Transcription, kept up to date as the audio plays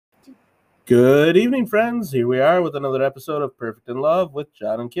Good evening, friends. Here we are with another episode of Perfect in Love with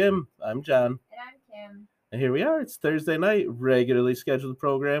John and Kim. I'm John. And I'm Kim. And here we are. It's Thursday night, regularly scheduled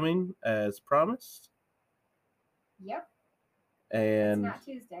programming as promised. Yep. And it's not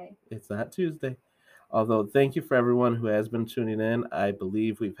Tuesday. It's not Tuesday. Although, thank you for everyone who has been tuning in. I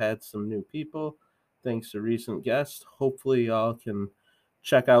believe we've had some new people thanks to recent guests. Hopefully, y'all can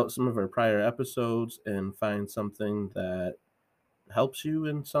check out some of our prior episodes and find something that helps you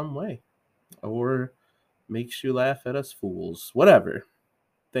in some way or makes you laugh at us fools. Whatever.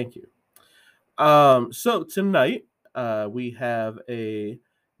 Thank you. So tonight we have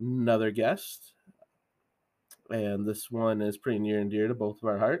another guest, and this one is pretty near and dear to both of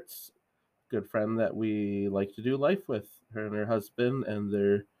our hearts. Good friend that we like to do life with, her and her husband and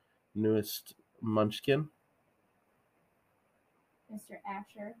their newest munchkin,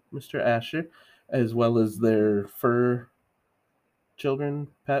 Mr. Asher, as well as their fur children,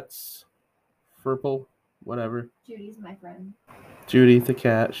 pets, furple, whatever. Judy's my friend. Judy the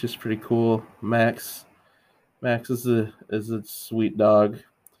cat, she's pretty cool. Max is a sweet dog.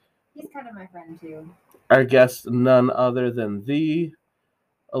 He's kind of my friend too. Our guest, none other than the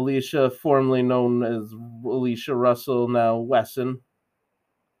Allicia, formerly known as Allicia Russell, now Wesson.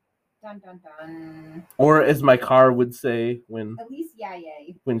 Dun dun dun. Or as my car would say when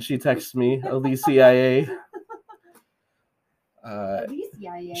Allicia. When she texts me, Allicia.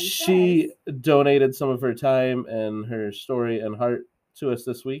 Allicia. She donated some of her time and her story and heart to us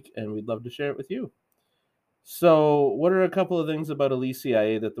this week, and we'd love to share it with you. So, what are a couple of things about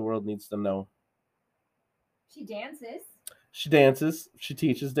Allicia that the world needs to know? She dances. She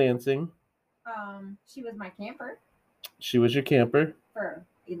teaches dancing. She was my camper. She was your camper. For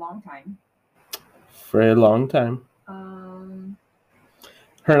a long time. Her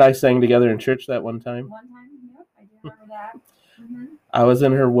and I sang together in church that one time. Yep, I do remember that. Mm-hmm. I was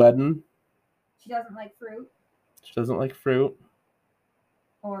in her wedding. She doesn't like fruit.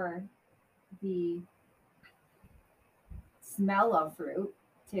 Or the smell of fruit,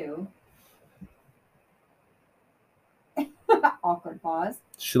 too. Awkward pause.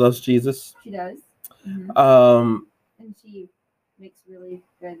 She loves Jesus. She does. Mm-hmm. And she makes really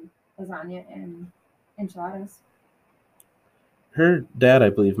good lasagna and enchiladas. Her dad, I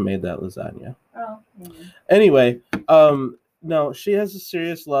believe, made that lasagna. Oh, maybe. Anyway, no, she has a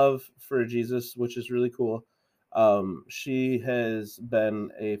serious love for Jesus, which is really cool. She has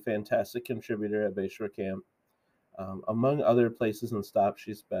been a fantastic contributor at Bayshore Camp. Among other places and stops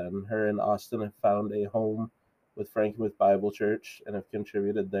she's been, her and Austin have found a home with Frankenmuth Bible Church and have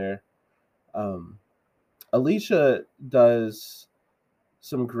contributed there. Allicia does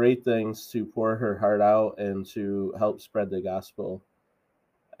some great things to pour her heart out and to help spread the gospel.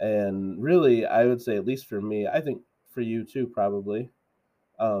 And really, I would say, at least for me, I think for you too, probably,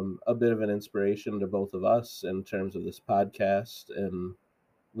 a bit of an inspiration to both of us in terms of this podcast and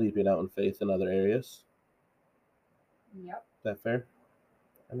leaping out in faith in other areas. Yep. Is that fair?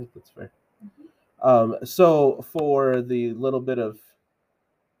 I think that's fair. Mm-hmm. So for the little bit of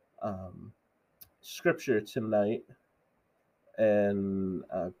scripture tonight and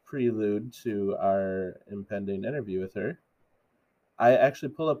prelude to our impending interview with her, I actually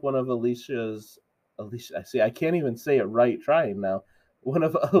pull up one of Allicia, see, I can't even say it right trying now. One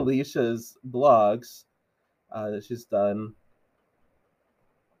of Alicia's blogs that she's done.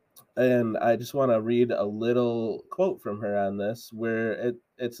 And I just want to read a little quote from her on this, where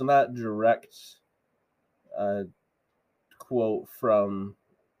it's not direct quote from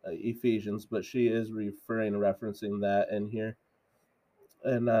Ephesians, but she is referencing that in here.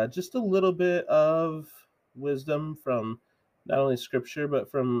 And just a little bit of wisdom from not only scripture, but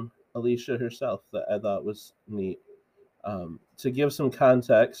from Allicia herself that I thought was neat. To give some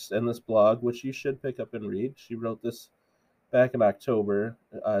context in this blog, which you should pick up and read, she wrote this back in October,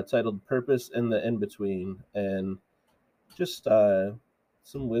 titled Purpose in the In-Between, and just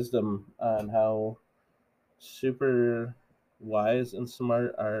some wisdom on how super wise and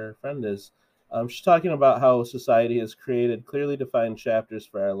smart our friend is. She's talking about how society has created clearly defined chapters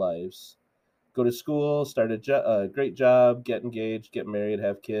for our lives. Go to school, start a great job, get engaged, get married,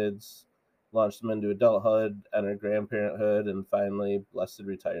 have kids, launch them into adulthood, enter grandparenthood, and finally, blessed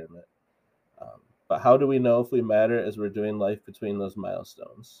retirement. But how do we know if we matter as we're doing life between those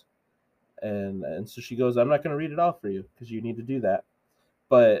milestones? And so she goes, I'm not going to read it all for you because you need to do that.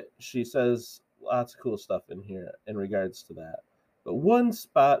 But she says lots of cool stuff in here in regards to that. But one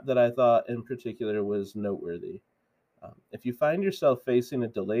spot that I thought in particular was noteworthy. If you find yourself facing a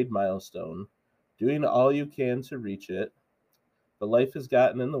delayed milestone, doing all you can to reach it, but life has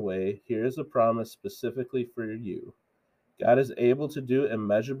gotten in the way, here is a promise specifically for you. God is able to do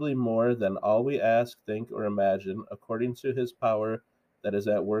immeasurably more than all we ask, think, or imagine, according to his power that is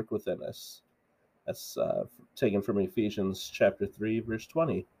at work within us. That's taken from Ephesians chapter 3, verse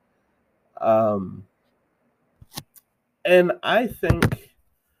 20. And I think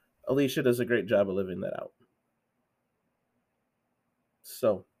Allicia does a great job of living that out.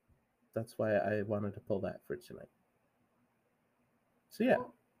 So that's why I wanted to pull that for tonight. So yeah.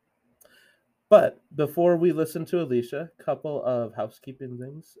 But before we listen to Allicia, a couple of housekeeping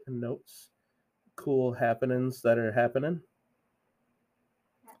things and notes. Cool happenings that are happening.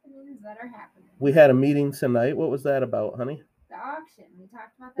 We had a meeting tonight. What was that about, honey? The auction. We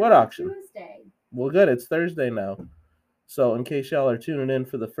talked about that what on auction? Tuesday. Well, good. It's Thursday now. So in case y'all are tuning in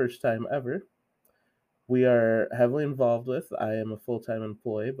for the first time ever, we are heavily involved with. I am a full-time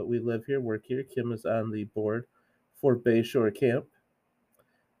employee, but we live here, work here. Kim is on the board for Bayshore Camp.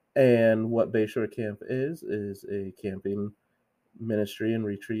 And what Bayshore Camp is a camping ministry and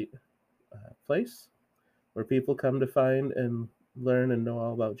retreat place where people come to find and learn and know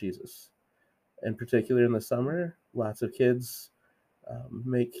all about Jesus. In particular, in the summer, lots of kids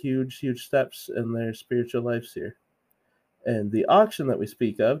make huge steps in their spiritual lives here. And the auction that we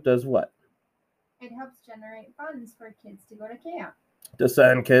speak of does what? It helps generate funds for kids to go to camp. To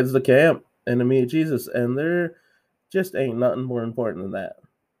send kids to camp and to meet Jesus. And there just ain't nothing more important than that.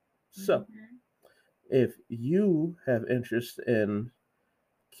 So, if you have interest in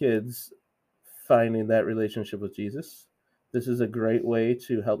kids finding that relationship with Jesus, this is a great way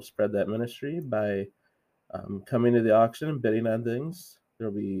to help spread that ministry by coming to the auction and bidding on things.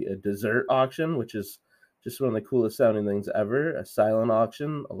 There'll be a dessert auction, which is just one of the coolest sounding things ever. A silent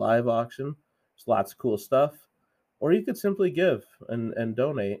auction, a live auction. There's lots of cool stuff. Or you could simply give and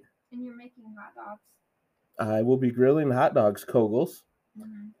donate. And you're making hot dogs. I will be grilling hot dogs, kogels,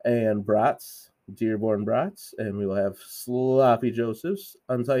 and brats, Dearborn brats, and we will have sloppy Josephs,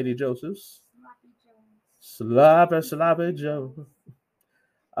 untidy Josephs. Sloppy Joe.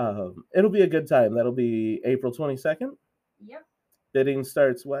 It'll be a good time. That'll be April 22nd. Yep. Bidding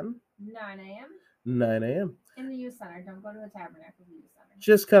starts when? 9 a.m. 9 a.m. In the youth center. Don't go to the Tabernacle Youth Center.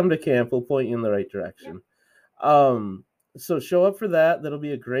 Just come to camp. We'll point you in the right direction. Yep. So show up for that. That'll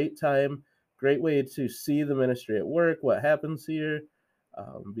be a great time. Great way to see the ministry at work, what happens here.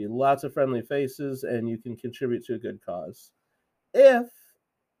 Be lots of friendly faces, and you can contribute to a good cause. If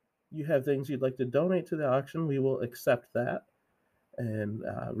you have things you'd like to donate to the auction, we will accept that. And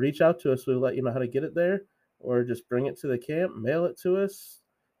reach out to us. We'll let you know how to get it there, or just bring it to the camp, mail it to us,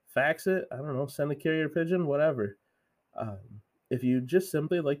 fax it, I don't know, send a carrier pigeon, whatever. If you just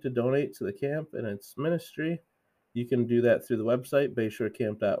simply like to donate to the camp and its ministry, you can do that through the website,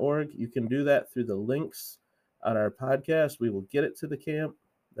 bayshorecamp.org. You can do that through the links on our podcast. We will get it to the camp.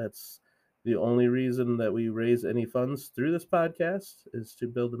 That's the only reason that we raise any funds through this podcast, is to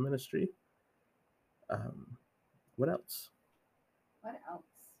build the ministry. What else? What else?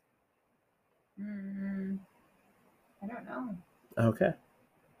 I don't know. Okay.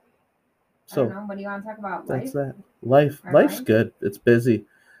 So, I don't know. What do you want to talk about? That's that. Life's good. It's busy.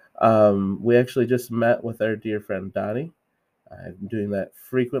 We actually just met with our dear friend Donnie. I'm doing that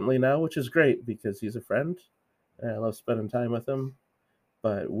frequently now, which is great because he's a friend and I love spending time with him.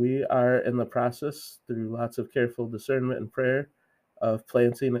 But we are in the process, through lots of careful discernment and prayer, of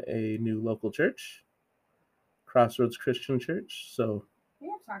planting a new local church, Crossroads Christian Church. So we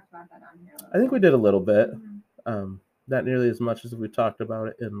have talked about that on here. I think we did a little bit. Not nearly as much as we talked about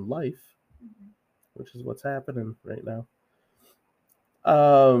it in life, which is what's happening right now.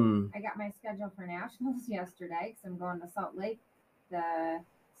 I got my schedule for nationals yesterday because I'm going to Salt Lake the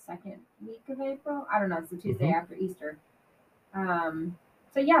second week of April. I don't know. It's the Tuesday after Easter.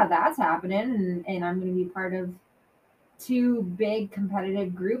 So yeah, that's happening, and I'm going to be part of two big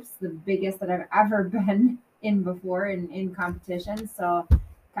competitive groups, the biggest that I've ever been in before in competition. So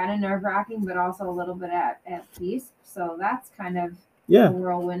kind of nerve-wracking, but also a little bit at peace. So that's kind of a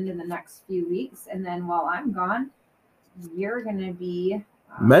whirlwind in the next few weeks. And then while I'm gone, you're going to be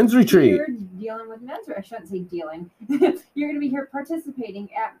men's retreat. You're dealing with men's. I shouldn't say dealing. You're going to be here participating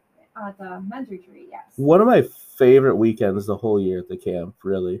at the men's retreat. Yes. One of my favorite weekends the whole year at the camp.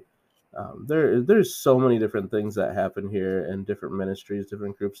 Really, there's so many different things that happen here, and different ministries,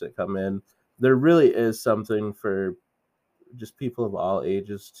 different groups that come in. There really is something for just people of all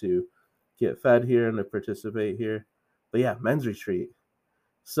ages to get fed here and to participate here. But yeah, men's retreat.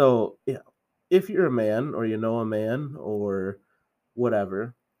 So yeah, if you're a man or you know a man or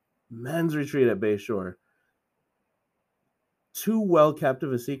whatever, men's retreat at Bayshore. Too well kept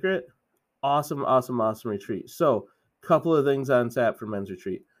of a secret. Awesome retreat. So, couple of things on tap for men's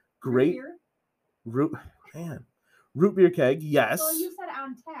retreat. Great. Root beer keg, yes. Well, you said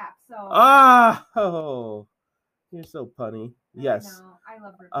on tap, so. Oh, you're so punny. Yes. I know. I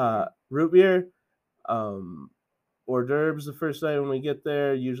love root beer. Root beer, hors d'oeuvres the first night when we get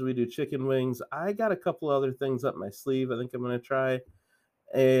there. Usually we do chicken wings. I got a couple other things up my sleeve I think I'm going to try.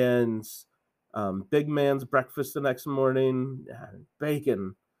 And big man's breakfast the next morning,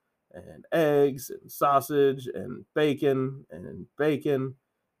 bacon and eggs and sausage and bacon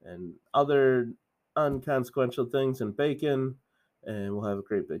and other unconsequential things and bacon. And we'll have a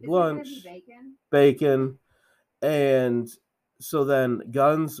great big lunch. Is it gonna be bacon? Bacon. And so then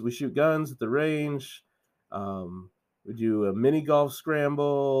guns, we shoot guns at the range. We do a mini golf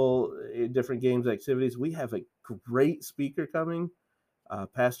scramble, different games, activities. We have a great speaker coming,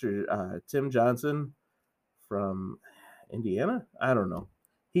 Pastor Tim Johnson from Indiana. I don't know.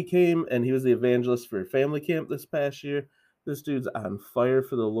 He came and he was the evangelist for family camp this past year. This dude's on fire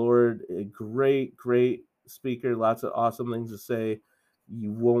for the Lord. A great, great speaker. Lots of awesome things to say.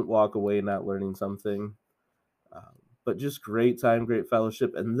 You won't walk away not learning something. But just great time, great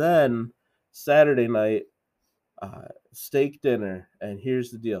fellowship. And then Saturday night, steak dinner. And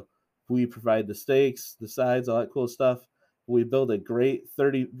here's the deal. We provide the steaks, the sides, all that cool stuff. We build a great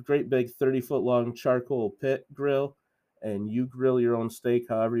big 30-foot long charcoal pit grill, and you grill your own steak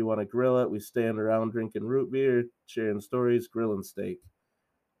however you want to grill it. We stand around drinking root beer, sharing stories, grilling steak.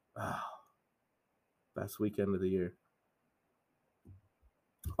 Oh, best weekend of the year.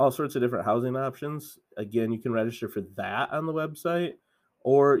 All sorts of different housing options. Again, you can register for that on the website,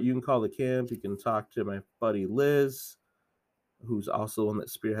 or you can call the camp. You can talk to my buddy Liz, who's also the one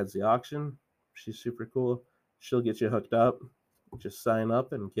that spearheads the auction. She's super cool. She'll get you hooked up. Just sign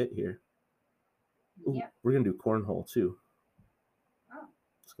up and get here. Ooh, yep. We're going to do cornhole too. Oh.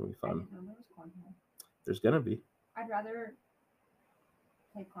 It's going to be fun. I didn't know there was cornhole. There's going to be. I'd rather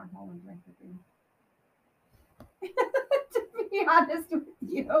play cornhole and drink the beer. To be honest with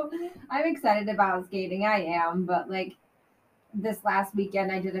you, I'm excited about skating. I am, but like this last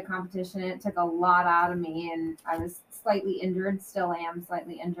weekend I did a competition. It took a lot out of me, and I was slightly injured. Still am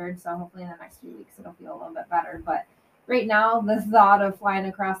slightly injured, so hopefully in the next few weeks it'll feel a little bit better. But right now, the thought of flying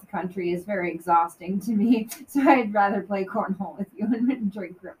across the country is very exhausting to me. So I'd rather play cornhole with you and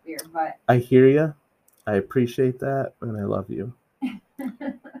drink root beer. But I hear you. I appreciate that, and I love you.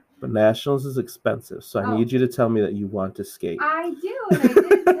 But Nationals is expensive, so I need you to tell me that you want to skate. I do, and I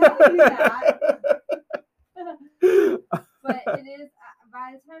did tell you that. But it is,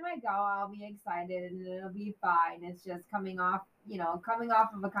 by the time I go, I'll be excited and it'll be fine. It's just coming off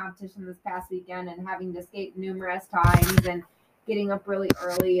of a competition this past weekend and having to skate numerous times and getting up really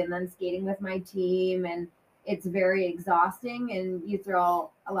early and then skating with my team. And it's very exhausting, and you throw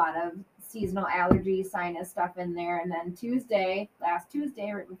a lot of seasonal allergy, sinus stuff in there. And then last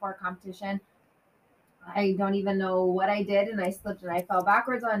Tuesday, right before competition, I don't even know what I did, and I slipped and I fell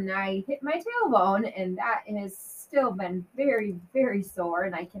backwards and I hit my tailbone, and that has still been very, very sore,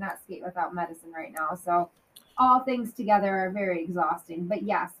 and I cannot skate without medicine right now. So all things together are very exhausting. But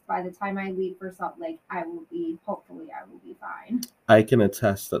yes, by the time I leave for Salt Lake, hopefully I will be fine. I can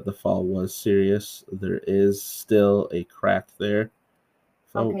attest that the fall was serious. There is still a crack there,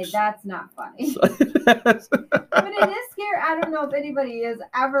 folks. Okay, that's not funny. But it is scary. I don't know if anybody has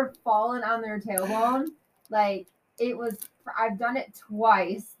ever fallen on their tailbone. Like, I've done it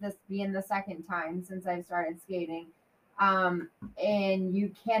twice, this being the second time since I've started skating. And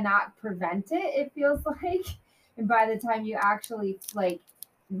you cannot prevent it, it feels like. And by the time you actually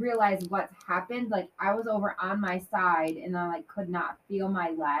realize what's happened, like I was over on my side and I could not feel my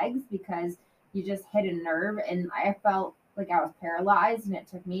legs because you just hit a nerve, and I felt like I was paralyzed, and it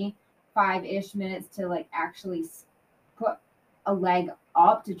took me 5-ish minutes to actually put a leg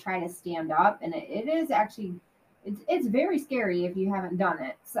up to try to stand up. And it is actually, it's very scary if you haven't done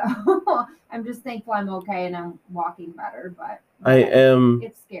it. So I'm just thankful I'm okay and I'm walking better, but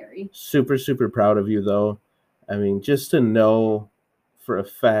it's scary. Super, super proud of you though. I mean, just to know for a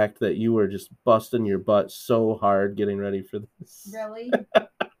fact that you were just busting your butt so hard getting ready for this. Really?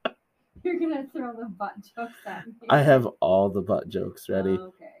 You're going to throw the butt jokes at me. I have all the butt jokes ready,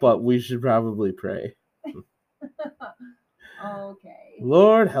 but we should probably pray. Okay.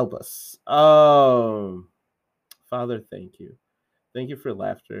 Lord, help us. Father, thank you. Thank you for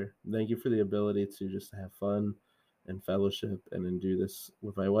laughter. Thank you for the ability to just have fun and fellowship and do this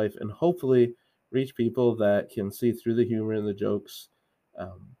with my wife, and hopefully reach people that can see through the humor and the jokes,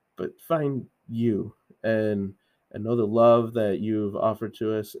 but find you and know the love that you've offered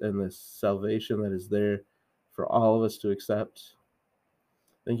to us and the salvation that is there for all of us to accept.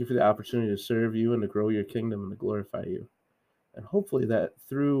 Thank you for the opportunity to serve you and to grow your kingdom and to glorify you. And hopefully that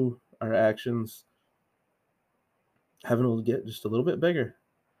through our actions, heaven will get just a little bit bigger.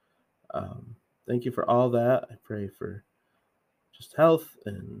 Thank you for all that. I pray for just health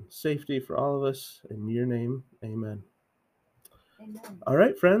and safety for all of us. In your name, amen. Amen. All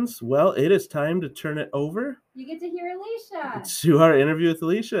right, friends. Well, it is time to turn it over. You get to hear Allicia. To our interview with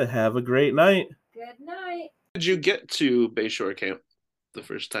Allicia. Have a great night. Good night. Did you get to Bayshore Camp the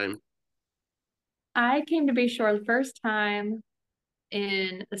first time? I came to Bayshore the first time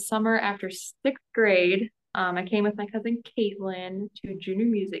in the summer after 6th grade. I came with my cousin Caitlin to junior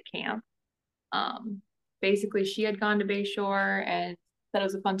music camp. Basically, she had gone to Bayshore and said it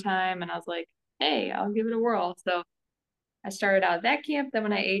was a fun time, and I was like, hey, I'll give it a whirl. So I started out at that camp. Then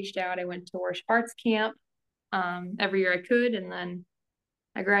when I aged out, I went to worship arts camp every year I could, and then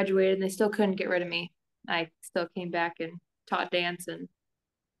I graduated, and they still couldn't get rid of me. I still came back and taught dance and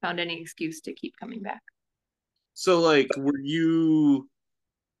found any excuse to keep coming back. So, like, were you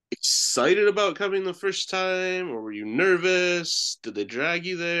excited about coming the first time, or were you nervous? Did they drag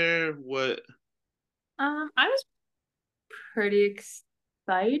you there? What? I was pretty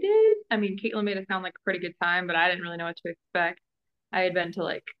excited. I mean, Caitlin made it sound like a pretty good time, but I didn't really know what to expect. I had been to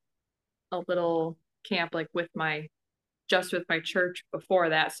like a little camp like with my church before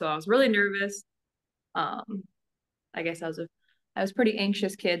that, so I was really nervous. I guess I was a pretty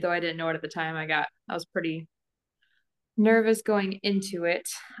anxious kid, though I didn't know it at the time. I was pretty nervous going into it.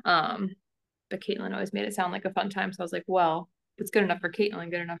 But Caitlin always made it sound like a fun time, so I was like, well, if it's good enough for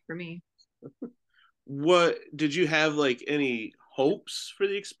Caitlin, good enough for me. What did you have, like, any hopes for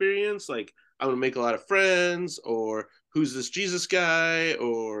the experience? Like, I'm gonna make a lot of friends, or who's this Jesus guy,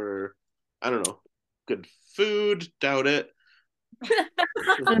 or I don't know, good food? Doubt it.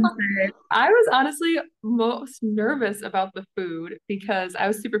 I was honestly most nervous about the food because I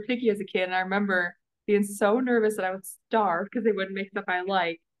was super picky as a kid, and I remember being so nervous that I would starve because they wouldn't make stuff I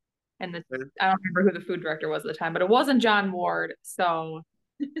like. And I don't remember who the food director was at the time, but it wasn't John Ward. So,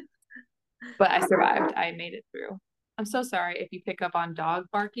 but I survived. I made it through. I'm so sorry if you pick up on dog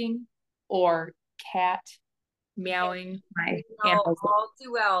barking or cat meowing. My animals all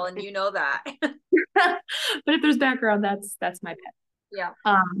too well, and you know that. But if there's background, that's my pet. Yeah.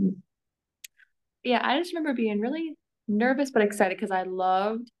 Yeah, I just remember being really nervous but excited because I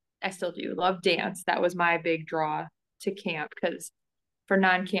still do love dance. That was my big draw to camp because for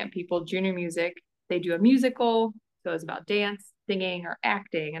non-camp people, junior music, they do a musical. So it was about dance, singing, or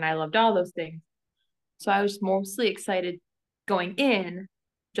acting, and I loved all those things. So I was mostly excited going in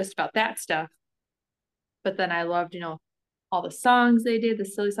just about that stuff. But then I loved, all the songs they did, the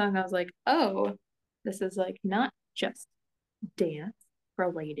silly songs. I was like, oh, this is like not just dance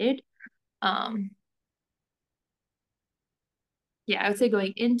related. Yeah, I would say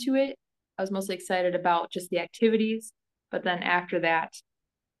going into it, I was mostly excited about just the activities, but then after that,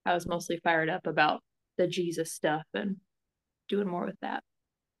 I was mostly fired up about the Jesus stuff and doing more with that.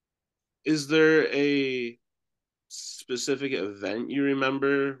 Is there a specific event you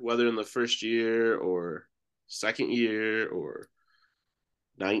remember, whether in the first year or second year or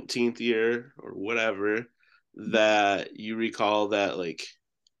 19th year or whatever, that you recall that like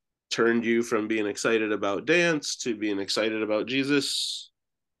turned you from being excited about dance to being excited about Jesus?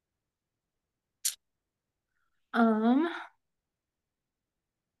 As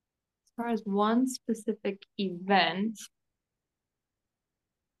far as one specific event,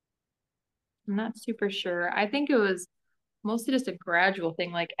 I'm not super sure. I think it was mostly just a gradual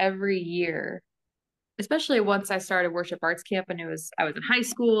thing, like every year, especially once I started worship arts camp and I was in high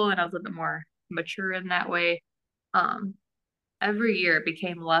school and I was a little bit more mature in that way. Every year it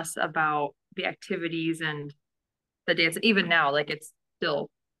became less about the activities and the dance. Even now, like it's still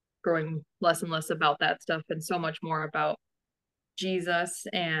growing less and less about that stuff and so much more about Jesus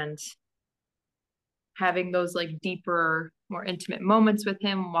and having those like deeper, more intimate moments with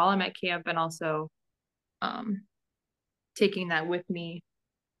him while I'm at camp, and also taking that with me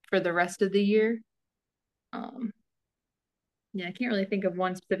for the rest of the year. Yeah, I can't really think of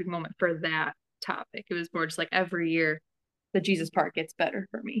one specific moment for that topic. It was more just like every year the Jesus part gets better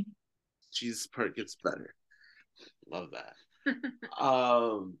for me. Jesus part gets better. Love that.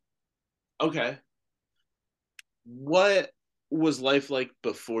 Okay. What was life like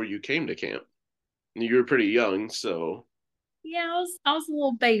before you came to camp? You were pretty young, so yeah, I was a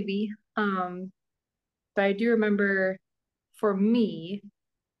little baby. But I do remember for me,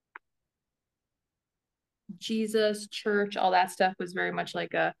 Jesus, church, all that stuff was very much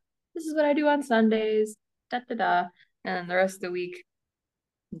like this is what I do on Sundays, da da da, and the rest of the week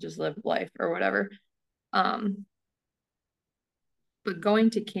just live life or whatever. But going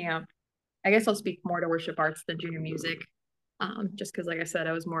to camp, I guess I'll speak more to worship arts than junior music. Just because, like I said,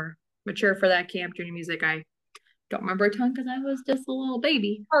 I was more mature for that camp. Junior music, I don't remember a ton because I was just a little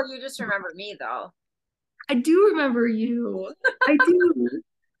baby. Oh, you just remember me though. I do remember you. I do.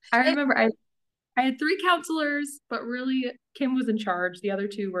 I remember I had 3 counselors, but really Kim was in charge. The other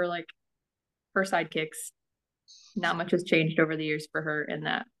 2 were like her sidekicks. Not much has changed over the years for her in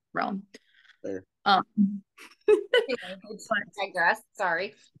that realm. Fair. I digress.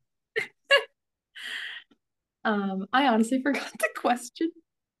 Sorry. I honestly forgot the question.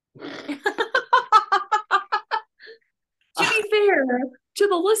 To be fair to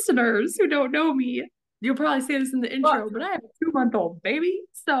the listeners who don't know me, you'll probably say this in the intro, but I have a 2-month-old baby,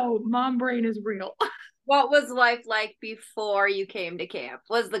 so mom brain is real. What was life like before you came to camp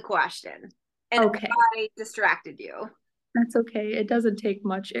was the question. And okay. I distracted you. That's okay. It doesn't take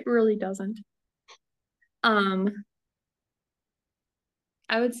much. It really doesn't. I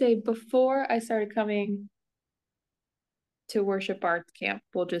would say before I started coming to worship arts camp,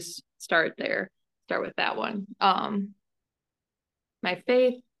 we'll just start there. Start with that one. My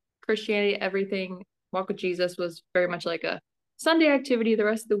faith, Christianity, everything, walk with Jesus was very much like a Sunday activity. The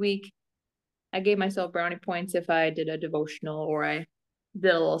rest of the week, I gave myself brownie points if I did a devotional or I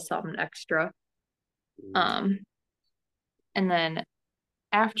did a little something extra. And then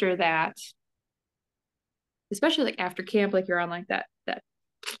after that, especially like after camp, like you're on like that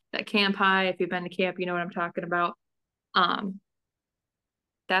camp high. If you've been to camp, you know what I'm talking about.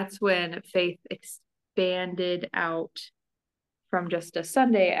 That's when faith expanded out from just a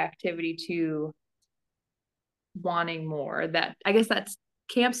Sunday activity to wanting more. That I guess that's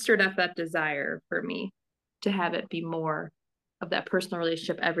camp stirred up that desire for me to have it be more of that personal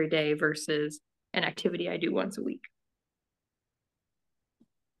relationship every day versus an activity I do once a week.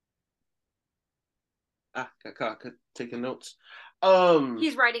 Got caught taking notes.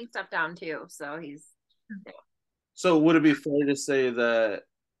 He's writing stuff down too, so he's. Yeah. So would it be fair to say that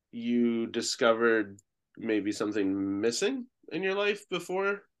you discovered maybe something missing in your life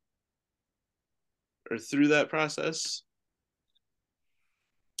before or through that process?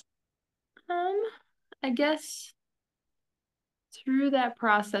 I guess through that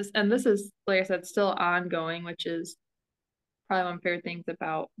process, and this is, like I said, still ongoing, which is probably one of my favorite things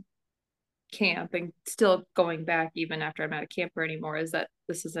about camp and still going back even after I'm not a camper anymore, is that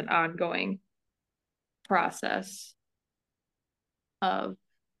this is an ongoing process of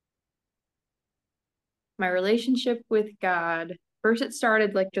my relationship with God. First it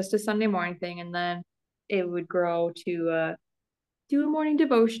started like just a Sunday morning thing, and then it would grow to do a morning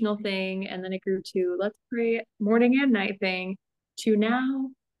devotional thing, and then it grew to let's pray morning and night thing, to now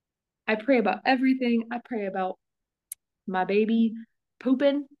I pray about everything. I pray about my baby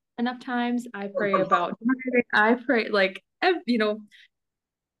pooping enough times. I pray about I pray like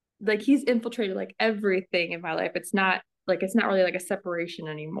like he's infiltrated like everything in my life. It's not really like a separation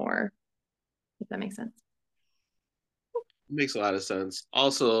anymore, if that makes sense. Makes a lot of sense.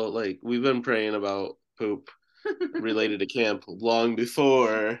 Also, like we've been praying about poop related to camp long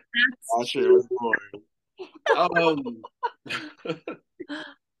before Asher was born.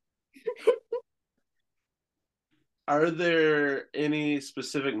 Are there any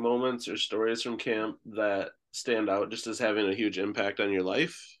specific moments or stories from camp that stand out just as having a huge impact on your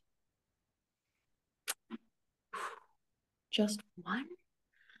life? Just one?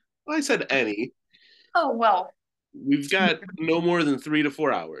 Well, I said any. Oh, well. We've got no more than 3 to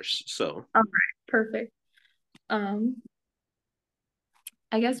 4 hours, so. All right, perfect. I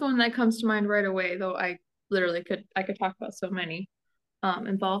guess one that comes to mind right away, though I could talk about so many,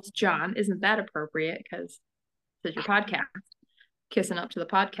 involves John. Isn't that appropriate? Because this is your podcast, kissing up to the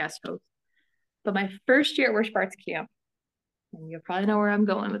podcast host. But my first year at Worship Arts Camp, and you'll probably know where I'm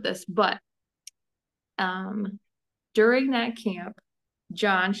going with this, but during that camp,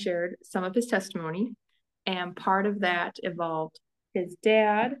 John shared some of his testimony, and part of that involved his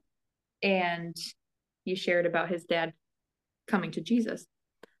dad, and he shared about his dad coming to Jesus.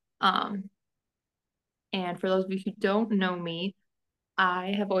 And for those of you who don't know me,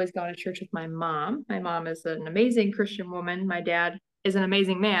 I have always gone to church with my mom. My mom is an amazing Christian woman. My dad is an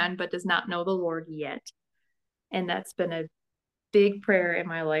amazing man, but does not know the Lord yet. And that's been a big prayer in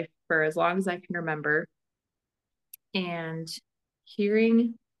my life for as long as I can remember. And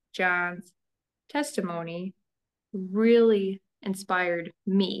hearing John's testimony really inspired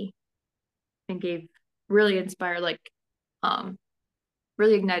me and really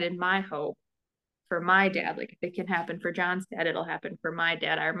ignited my hope for my dad. Like if it can happen for John's dad, it'll happen for my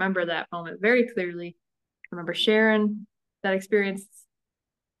dad. I remember that moment very clearly. I remember sharing that experience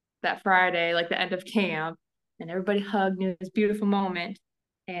that Friday, like the end of camp, and everybody hugged me. It was a beautiful moment.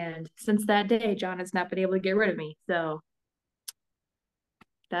 And since that day, John has not been able to get rid of me. So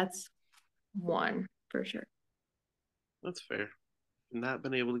that's one for sure. That's fair. Not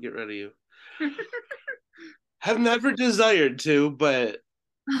been able to get rid of you. Have never desired to, but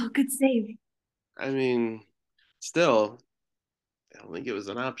Oh, good save. I mean, still, I don't think it was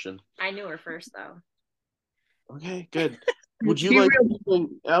an option. I knew her first, though. Okay, good. Would you like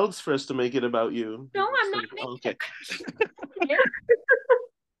anything else for us to make it about you? No, I'm not making Okay.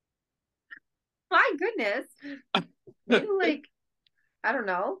 My goodness. You, like, I don't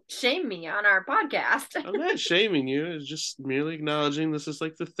know, shame me on our podcast. I'm not shaming you. It's just merely acknowledging this is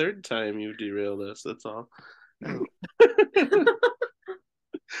like the third time you derailed us. That's all.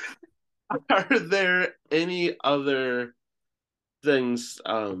 Are there any other things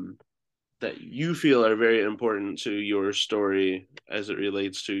that you feel are very important to your story as it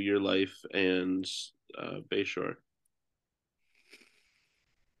relates to your life and Bayshore?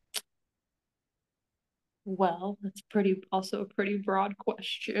 Well, that's also a pretty broad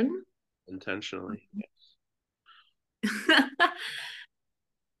question. Intentionally, yes.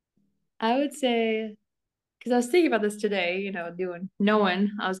 I would say, because I was thinking about this today,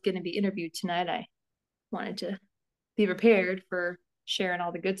 knowing I was going to be interviewed tonight, I wanted to be prepared for sharing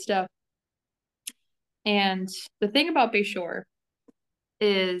all the good stuff. And the thing about Bayshore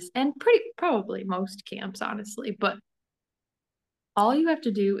is, and probably most camps, honestly, but all you have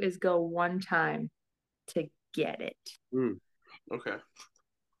to do is go one time to get it. Okay.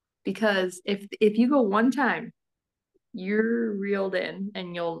 Because if you go one time, you're reeled in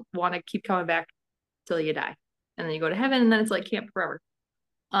and you'll want to keep coming back till you die. And then you go to heaven and then it's like camp forever.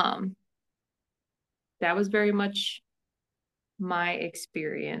 That was very much my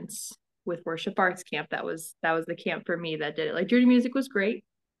experience with worship arts camp. That was the camp for me that did it. Like, journey music was great,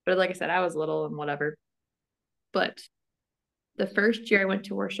 but like I said, I was little and whatever. But the first year I went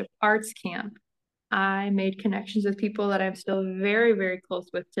to worship arts camp, I made connections with people that I'm still very, very close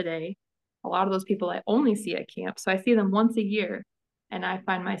with today. A lot of those people I only see at camp. So I see them once a year and I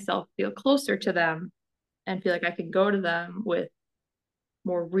find myself feel closer to them and feel like I can go to them with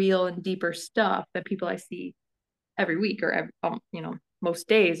more real and deeper stuff than people I see every week or most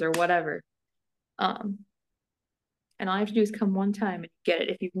days or whatever. And all I have to do is come one time and get it.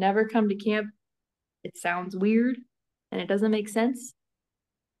 If you've never come to camp, it sounds weird and it doesn't make sense.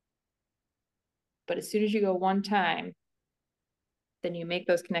 But as soon as you go one time, then you make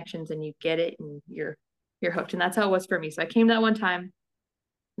those connections and you get it and you're hooked. And that's how it was for me. So I came that one time.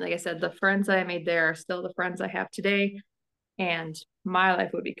 Like I said, the friends that I made there are still the friends I have today. And my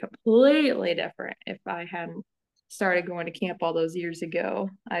life would be completely different if I hadn't started going to camp all those years ago.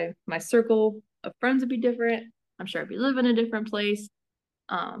 My circle of friends would be different. I'm sure I'd be living in a different place.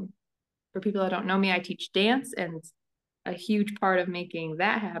 For people that don't know me, I teach dance, and a huge part of making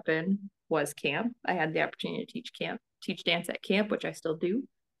that happen was camp. I had the opportunity to teach dance at camp, which I still do.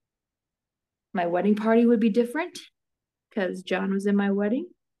 My wedding party would be different because John was in my wedding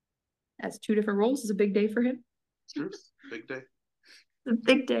as 2 different roles. It's a big day for him. Big day. It's a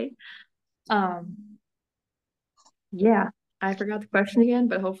big day. Yeah, I forgot the question again,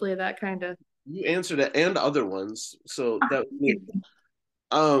 but hopefully that kind of you answered it and other ones. So that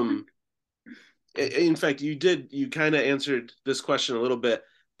in fact, you kind of answered this question a little bit.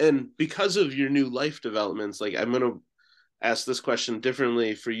 And because of your new life developments, like, I'm going to ask this question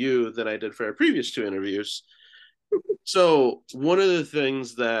differently for you than I did for our previous 2 interviews. So one of the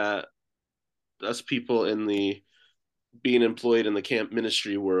things that us people in the being employed in the camp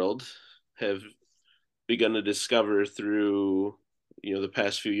ministry world have begun to discover through, the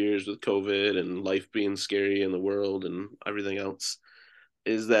past few years with COVID and life being scary in the world and everything else,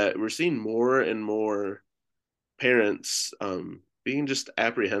 is that we're seeing more and more parents being just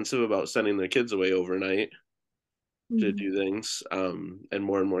apprehensive about sending their kids away overnight to do things, and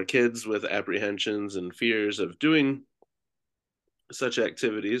more kids with apprehensions and fears of doing such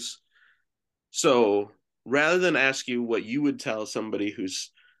activities. So rather than ask you what you would tell somebody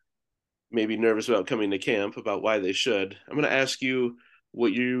who's maybe nervous about coming to camp about why they should, I'm going to ask you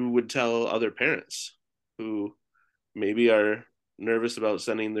what you would tell other parents who maybe are nervous about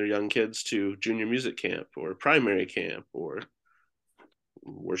sending their young kids to junior music camp or primary camp or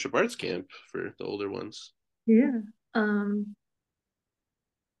worship arts camp for the older ones. Yeah.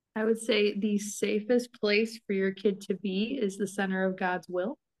 I would say the safest place for your kid to be is the center of God's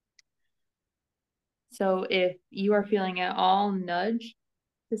will. So if you are feeling at all nudged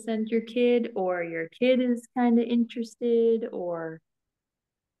to send your kid, or your kid is kind of interested,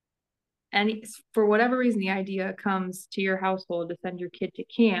 and for whatever reason the idea comes to your household to send your kid to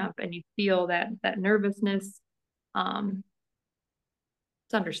camp and you feel that nervousness,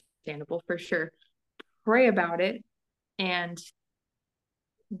 it's understandable for sure. Pray about it, and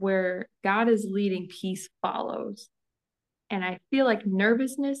where God is leading, peace follows. And I feel like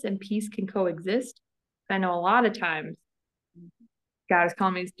nervousness and peace can coexist. I know a lot of times God is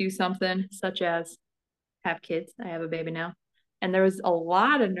calling me to do something, such as have kids. I have a baby now. And there was a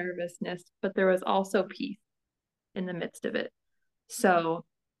lot of nervousness, but there was also peace in the midst of it. So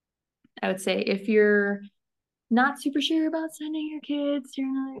I would say if you're not super sure about sending your kids,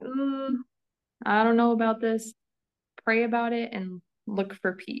 you're like, ooh, I don't know about this, pray about it and look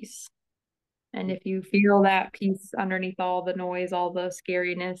for peace. And if you feel that peace underneath all the noise, all the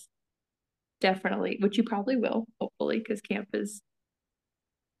scariness, definitely, which you probably will, hopefully, because camp is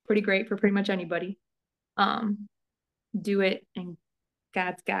pretty great for pretty much anybody. Do it and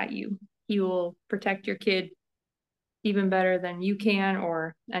God's got you. He will protect your kid even better than you can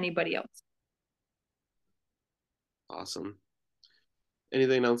or anybody else. Awesome.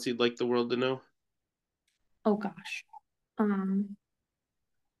 Anything else you'd like the world to know? Oh gosh. I'm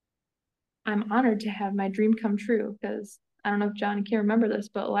honored to have my dream come true because I don't know if John and Kim remember this,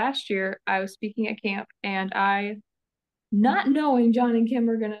 but last year I was speaking at camp and I, not knowing John and Kim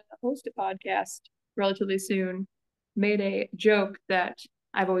were going to host a podcast relatively soon, made a joke that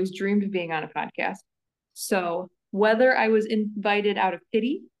I've always dreamed of being on a podcast. So whether I was invited out of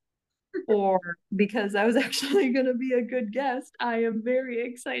pity or because I was actually going to be a good guest, I am very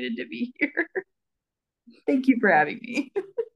excited to be here. Thank you for having me.